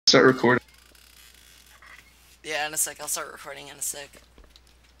Start recording. Yeah, in a sec. I'll start recording in a sec.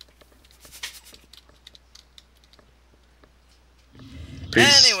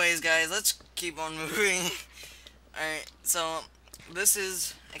 Peace. Anyways, guys, let's keep on moving. Alright, so this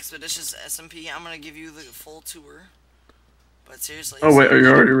is Expeditious SMP. I'm gonna give you the full tour. But seriously. Oh wait, are you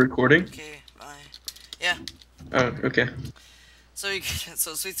already recording? Okay, bye. Yeah. Oh, okay. So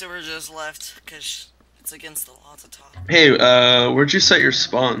Sweet Silver just left because it's against the law to talk. Hey, where'd you set your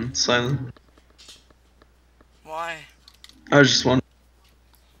spawn, Silent? Why? I was just wondering.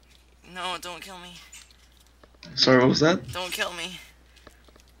 No, don't kill me. Sorry, what was that? Don't kill me.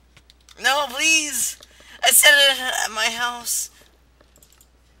 No, please! I set it at my house.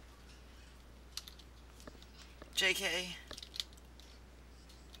 JK.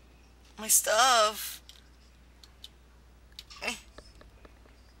 My stuff.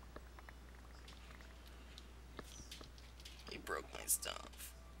 He broke my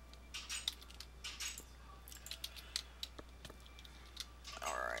stuff.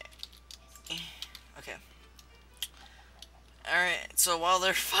 Alright. Okay. Alright, so while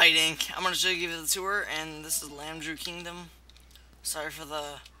they're fighting, I'm gonna show you the tour, and this is Lamdrew Kingdom. Sorry for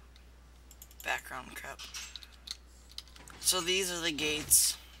the background crap. So these are the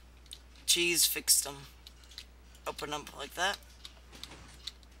gates. Cheese fixed them. Open up like that.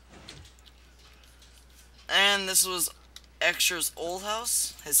 And this was Extra's old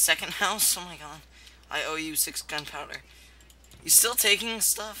house, his second house. Oh my god. I owe you 6 gunpowder. You still taking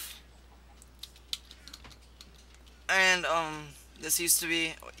stuff? And, this used to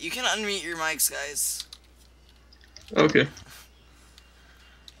be... You can unmute your mics, guys. Okay.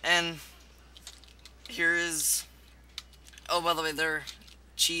 And here is... Oh, by the way, their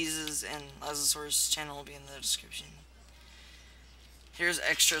cheeses and Lazosaurus channel will be in the description. Here's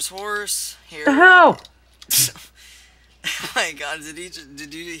Extra's horse. Here. The hell? Oh my god, did he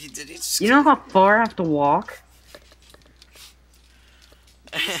just... You know how far I have to walk?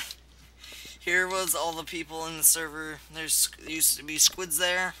 Here was all the people in the server. There used to be squids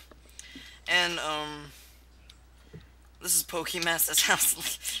there. And, this is Pokemaster's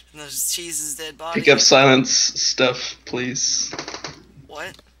house. And there's Cheese's dead body. Pick up Silent's stuff, please.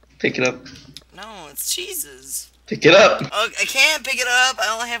 What? Pick it up. No, it's Cheese's. Pick it up! Oh, I can't pick it up.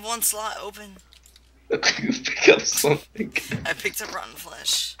 I only have one slot open. Pick up something. I picked up rotten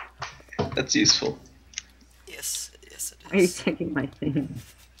flesh. That's useful. Yes, yes it Why are you is. taking my thing?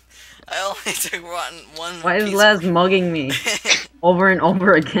 I only took one Why is piece Les mugging me over and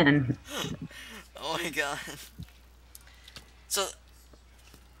over again? Oh my god. So...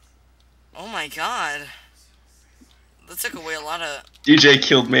 Oh my god. That took away a lot of... DJ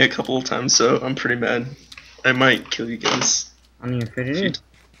killed me a couple of times, so I'm pretty mad. I might kill you guys. On the Infinity?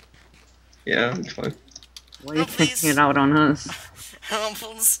 Yeah, I'm fine. Why are you No, please. taking it out on us? Oh,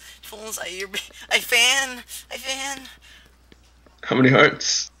 please, I fan. How many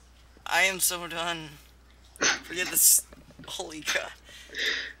hearts? I am so done. Forget this. Holy god.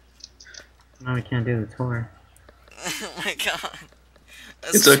 Now we can't do the tour. Oh my god.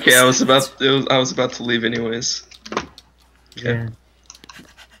 That's It's okay. I was so about to leave anyways. Okay. Yeah.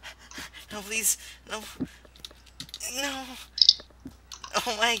 No, please. No. No.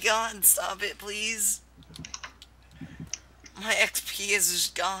 Oh my god, stop it, please. My XP is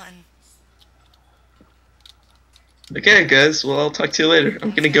just gone. Okay, guys. Well, I'll talk to you later.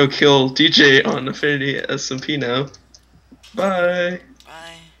 I'm gonna go kill DJ on Affinity SMP now. Bye.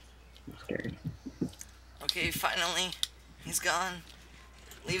 Bye. I'm scared. Okay, finally. He's gone.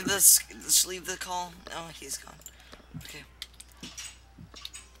 Leave this. Just leave the call. No, he's gone. Okay.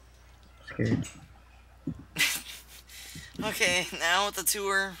 Scared. Okay, now with the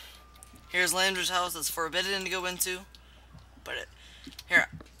tour. Here's Landrew's house. It's forbidden to go into. But here.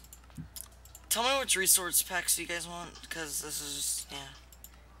 Tell me which resource packs you guys want, because this is just, yeah.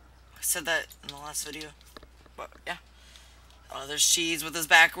 I said that in the last video. But, yeah. Oh, there's Cheese with his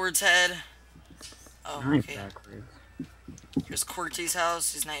backwards head. Oh, Nice okay. backwards. Here's QWERTY's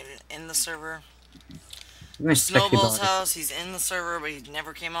house. He's not even in the server. Nice sexy Snowball's body. house. He's in the server, but he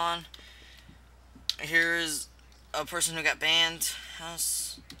never came on. Here's a person who got banned.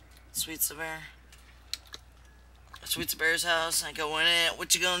 House. Sweet Bear. Sweet Bear's house. I go in it.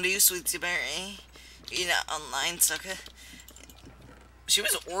 What you gonna do, Sweet Bear, eh? You not online, sucker. She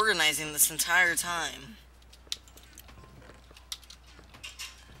was organizing this entire time.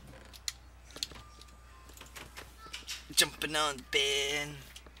 Jumping on the bed.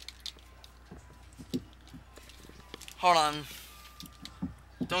 Hold on.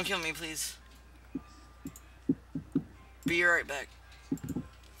 Don't kill me, please. Be right back.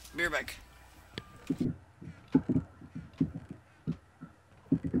 Be right back.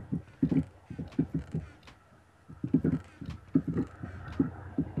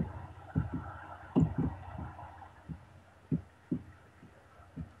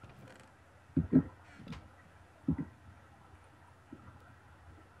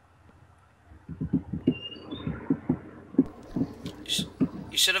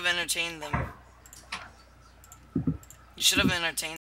 You should have entertained them. You should have entertained